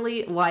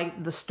really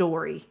liked the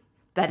story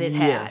that it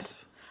had.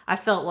 Yes. I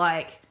felt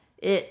like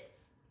it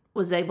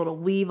was able to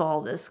weave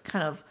all this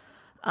kind of,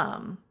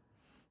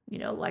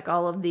 like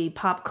all of the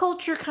pop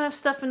culture kind of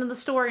stuff into the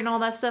story and all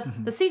that stuff.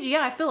 The CGI,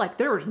 I feel like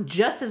there was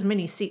just as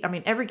many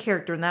every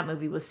character in that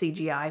movie was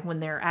CGI when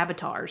they're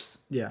avatars.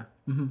 Yeah.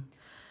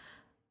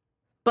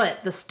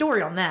 But the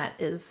story on that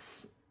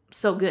is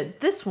so good.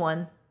 This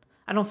one,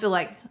 I don't feel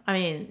like,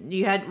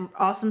 you had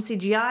awesome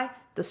CGI.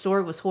 The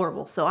story was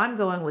horrible. So I'm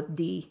going with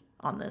D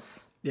on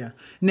this. Yeah.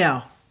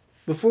 Now,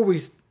 before we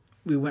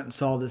went and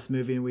saw this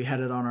movie and we had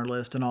it on our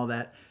list and all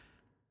that,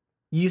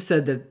 you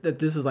said that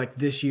this is like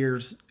this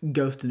year's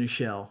Ghost in a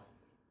Shell.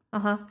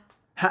 Uh-huh.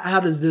 How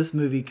does this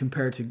movie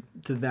compare to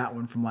that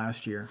one from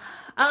last year?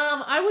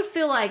 I would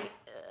feel like,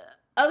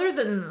 other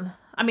than,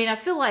 I mean, I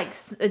feel like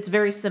it's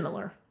very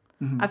similar.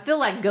 I feel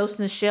like Ghost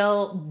in the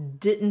Shell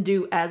didn't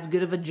do as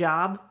good of a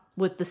job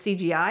with the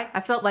CGI.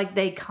 I felt like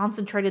they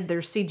concentrated their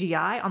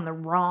CGI on the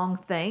wrong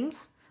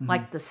things,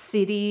 like the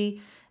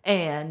city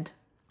and,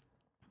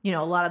 a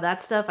lot of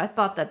that stuff. I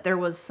thought that there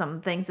was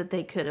some things that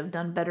they could have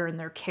done better in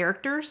their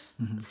characters'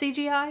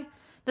 CGI.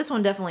 This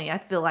one definitely, I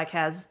feel like,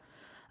 has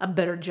a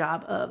better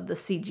job of the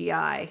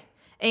CGI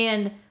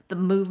and the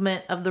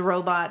movement of the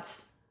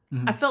robots.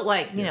 I felt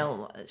like,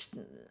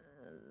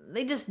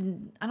 they just,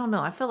 I don't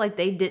know, I felt like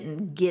they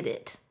didn't get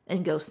it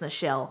in Ghost in the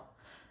Shell.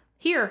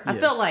 Here, I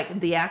felt like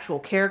the actual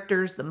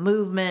characters, the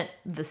movement,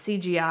 the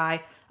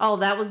CGI, all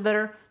that was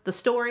better. The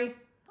story,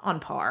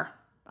 on par.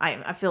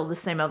 I feel the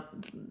same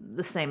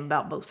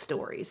about both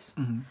stories.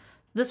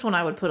 This one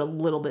I would put a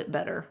little bit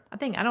better. I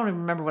don't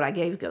even remember what I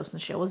gave Ghost in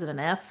the Shell. Was it an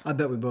F? I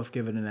bet we both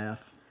give it an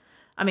F.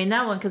 I mean,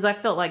 that one, because I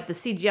felt like the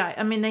CGI,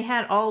 I mean, they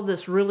had all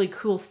this really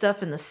cool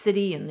stuff in the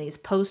city and these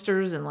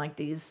posters and like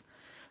these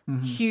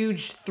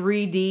huge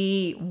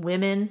 3D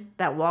women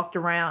that walked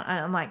around. And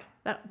I'm like,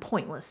 that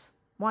pointless.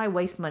 Why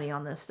waste money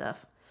on this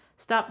stuff?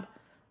 Stop,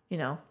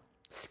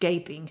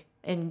 scaping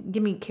and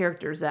give me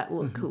characters that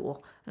look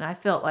cool. And I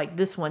felt like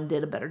this one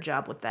did a better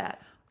job with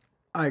that.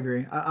 I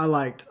agree. I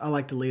liked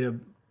Alita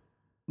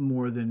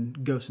more than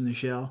Ghost in the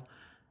Shell.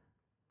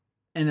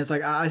 And it's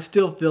like, I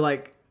still feel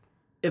like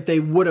if they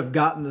would have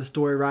gotten the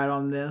story right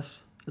on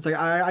this, it's like,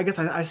 I guess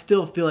I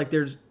still feel like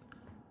there's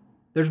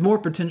more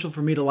potential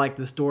for me to like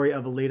the story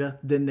of Alita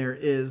than there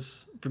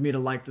is for me to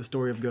like the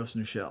story of Ghost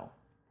in the Shell.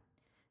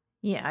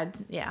 Yeah,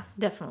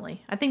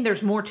 definitely. I think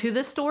there's more to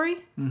this story.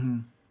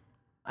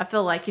 I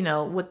feel like,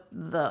 with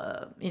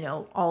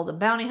the, all the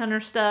bounty hunter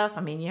stuff.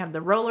 I mean, you have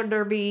the roller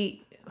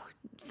derby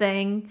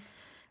thing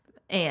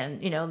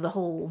and, the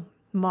whole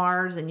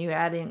Mars, and you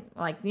add in,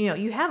 like,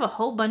 you have a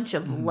whole bunch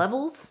of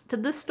levels to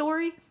this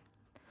story.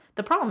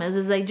 The problem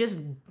is they just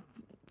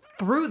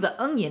threw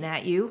the onion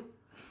at you.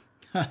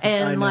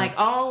 And like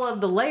all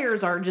of the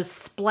layers are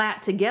just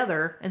splat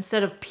together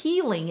instead of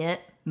peeling it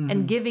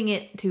and giving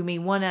it to me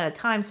one at a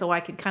time so I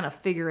could kind of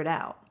figure it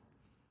out.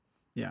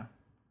 Yeah.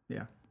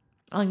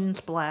 Onion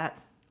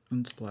splat.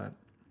 Unsplat.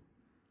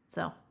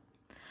 So,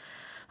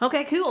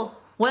 okay, cool.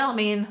 Well, I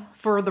mean,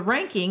 for the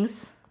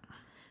rankings,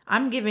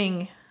 I'm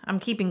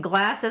keeping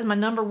Glass as my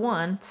number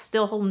one,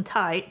 still holding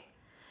tight.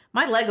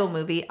 My Lego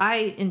movie,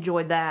 I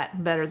enjoyed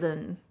that better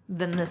than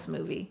this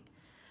movie.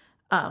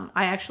 I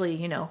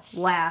actually,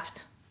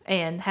 laughed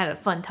and had a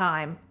fun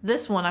time.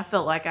 This one, I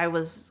felt like I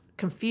was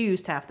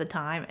confused half the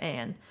time.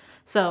 And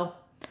so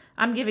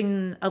I'm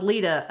giving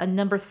Alita a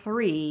number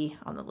 3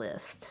 on the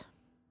list.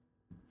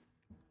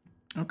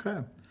 Okay.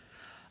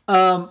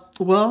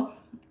 Well,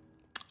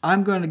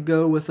 I'm going to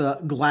go with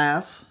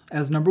Glass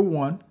as number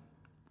 1.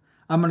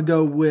 I'm going to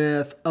go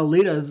with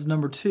Alita as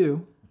number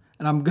 2.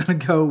 And I'm going to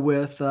go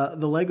with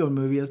the Lego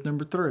movie as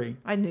number 3.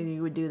 I knew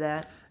you would do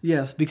that.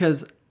 Yes,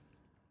 because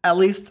at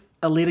least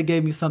Alita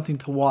gave me something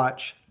to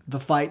watch, the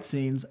fight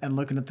scenes and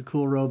looking at the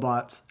cool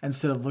robots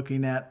instead of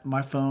looking at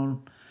my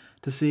phone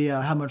to see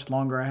how much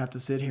longer I have to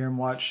sit here and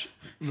watch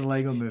the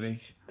Lego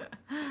movie.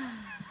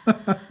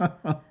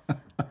 I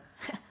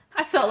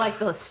felt like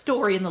the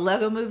story in the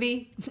Lego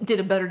movie did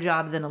a better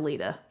job than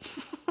Alita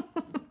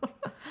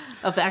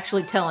of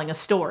actually telling a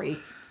story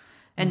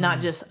and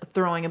not just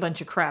throwing a bunch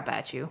of crap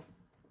at you.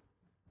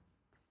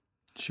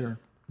 Sure.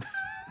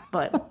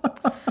 But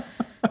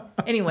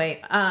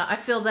anyway, I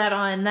feel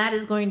that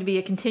is going to be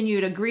a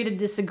continued agree to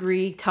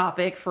disagree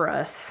topic for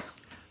us.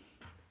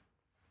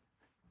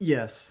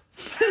 Yes.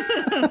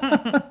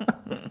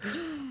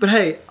 But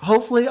hey,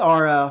 hopefully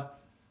our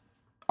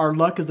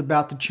luck is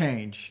about to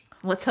change.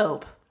 Let's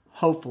hope.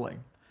 Hopefully.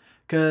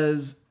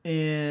 Because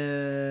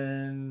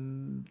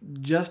in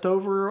just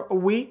over a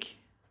week,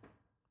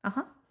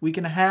 week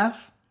and a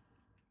half,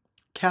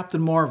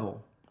 Captain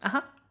Marvel.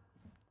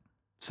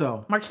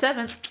 So March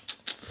 7th.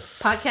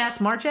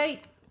 Podcast March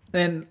 8th.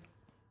 And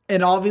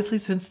obviously,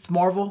 since it's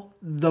Marvel,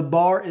 the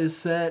bar is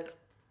set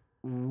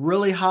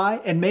really high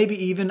and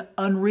maybe even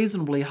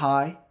unreasonably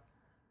high.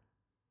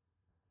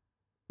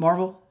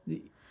 Marvel,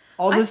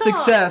 all this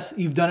success,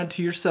 you've done it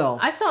to yourself.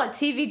 I saw a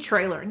TV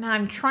trailer. Now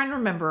I'm trying to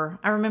remember.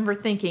 I remember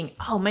thinking,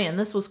 oh man,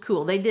 this was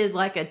cool. They did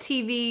like a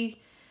TV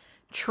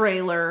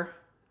trailer,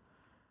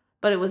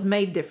 but it was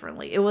made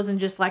differently. It wasn't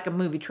just like a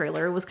movie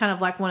trailer. It was kind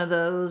of like one of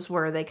those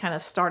where they kind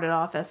of started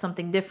off as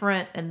something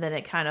different and then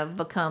it kind of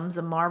becomes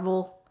a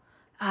Marvel.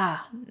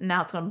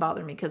 Now it's going to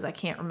bother me because I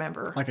can't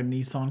remember. Like a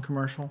Nissan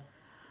commercial?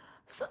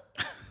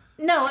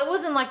 No, it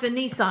wasn't like the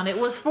Nissan. It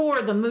was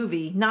for the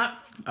movie,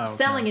 not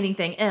selling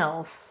anything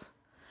else.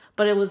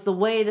 But it was the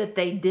way that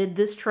they did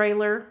this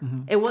trailer.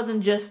 It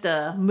wasn't just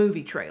a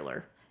movie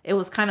trailer. It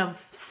was kind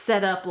of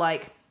set up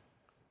like,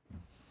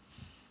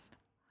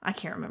 I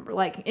can't remember.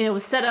 Like, it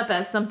was set up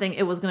as something,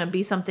 it was going to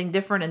be something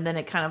different, and then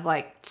it kind of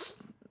like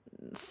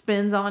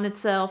spins on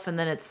itself, and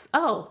then it's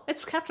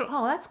Captain.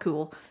 Oh, that's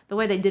cool. The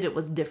way they did it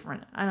was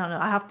different. I don't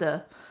know. I have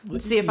to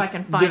see if I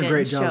can find it. You did a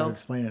great and job show. of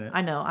explaining it.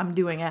 I know. I'm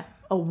doing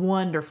a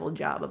wonderful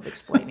job of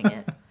explaining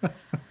it.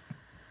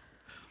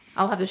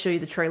 I'll have to show you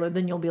the trailer,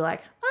 then you'll be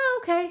like,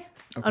 oh, okay.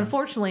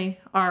 Unfortunately,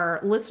 our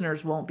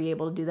listeners won't be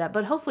able to do that,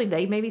 but hopefully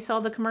they maybe saw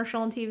the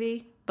commercial on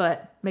TV,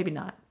 but maybe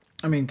not.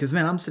 I mean, because,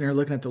 man, I'm sitting here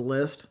looking at the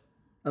list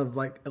of,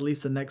 like, at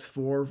least the next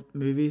 4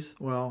 movies.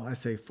 Well, I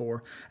say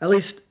 4. At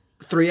least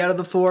 3 out of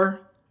the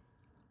 4,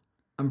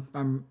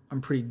 I'm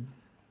pretty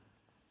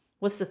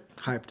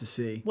hyped to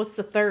see. What's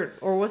the third,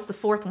 or what's the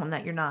fourth one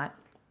that you're not?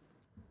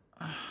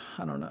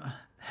 I don't know.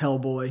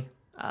 Hellboy.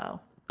 Oh.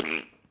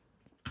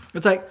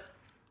 It's like,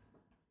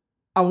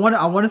 I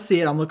want to see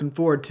it. I'm looking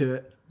forward to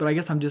it, but I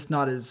guess I'm just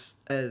not as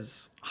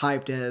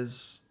hyped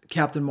as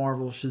Captain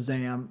Marvel,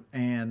 Shazam,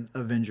 and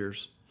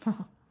Avengers.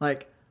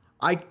 Like,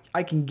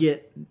 I can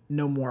get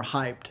no more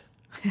hyped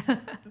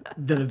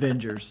than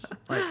Avengers.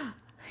 Like,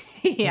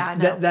 Yeah, I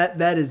know.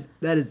 that is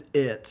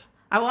it.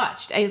 I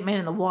watched Ant-Man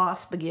and the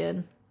Wasp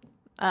again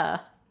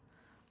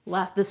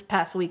this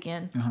past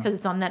weekend because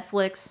it's on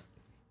Netflix.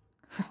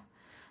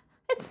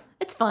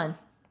 It's fun.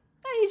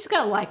 You just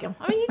gotta like him.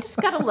 I mean, you just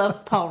gotta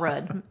love Paul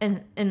Rudd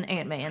and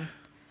Ant-Man.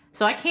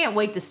 So I can't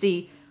wait to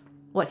see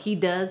what he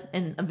does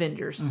in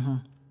Avengers.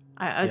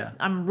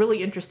 I'm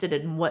really interested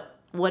in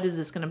what is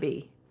this gonna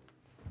be.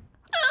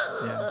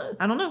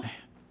 I don't know.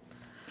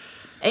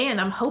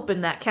 And I'm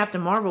hoping that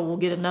Captain Marvel will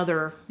get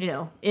another,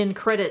 end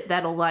credit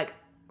that'll like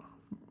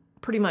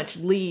pretty much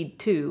lead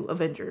to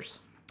Avengers.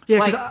 Yeah,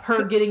 like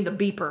her getting the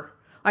beeper.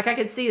 Like I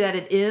could see that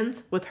it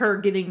ends with her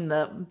getting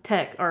the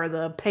text or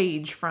the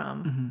page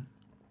from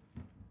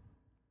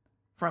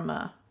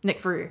Nick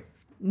Fury.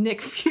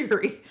 Nick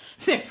Fury.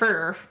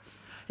 Yeah,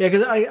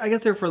 because I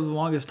guess there for the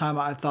longest time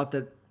I thought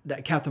that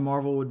Captain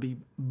Marvel would be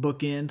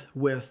bookend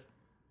with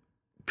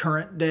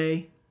current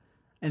day,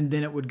 and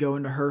then it would go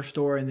into her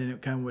story, and then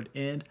it kind of would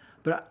end.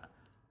 But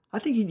I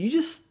think you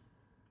just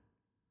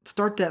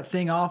start that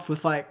thing off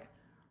with like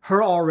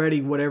her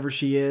already whatever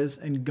she is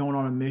and going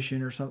on a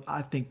mission or something.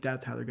 I think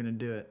that's how they're going to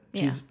do it.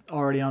 Yeah. She's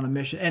already on a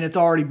mission, and it's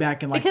already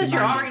back in like because the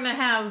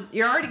 90s.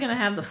 you're already going to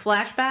have the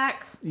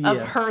flashbacks of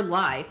her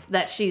life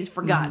that she's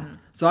forgotten.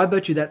 So I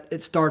bet you that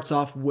it starts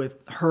off with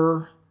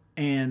her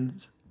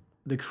and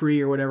the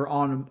Kree or whatever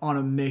on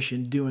a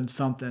mission doing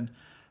something,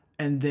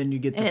 and then you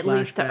get the flashbacks,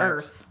 leads to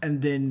Earth,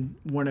 and then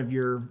one of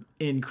your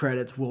end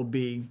credits will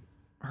be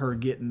her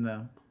getting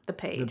the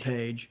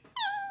page.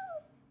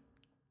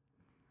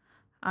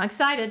 I'm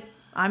excited.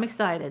 On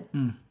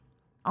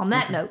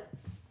that note,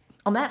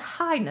 on that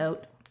high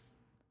note,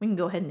 we can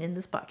go ahead and end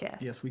this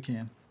podcast. Yes, we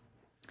can.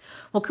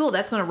 Well, cool.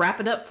 That's going to wrap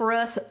it up for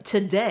us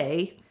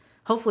today.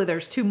 Hopefully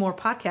there's 2 more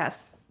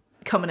podcasts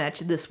coming at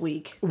you this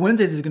week.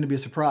 Wednesdays is going to be a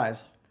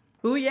surprise.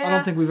 Oh, yeah. I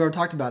don't think we've ever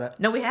talked about it.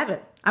 No, we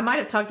haven't. I might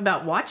have talked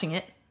about watching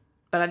it,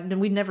 but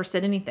we never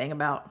said anything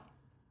about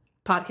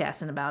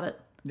podcasting about it.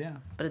 Yeah.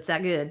 But it's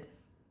that good.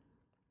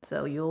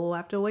 So you'll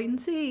have to wait and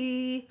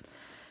see.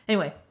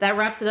 Anyway, that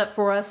wraps it up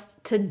for us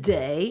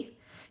today.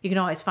 You can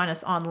always find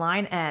us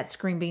online at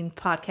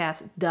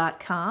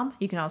screenbeanspodcast.com.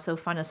 You can also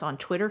find us on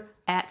Twitter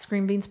at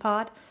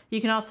screenbeanspod.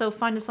 You can also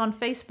find us on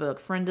Facebook.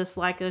 Friend us,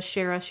 like us,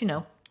 share us,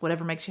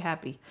 whatever makes you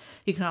happy.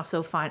 You can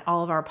also find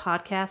all of our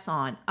podcasts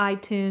on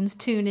iTunes,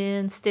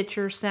 TuneIn,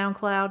 Stitcher,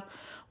 SoundCloud,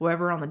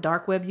 wherever on the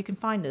dark web you can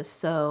find us.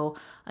 So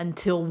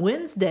until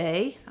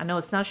Wednesday, I know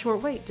it's not a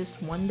short wait, just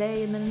one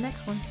day and then the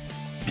next one.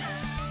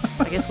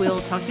 I guess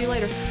we'll talk to you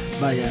later.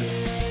 Bye,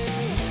 guys.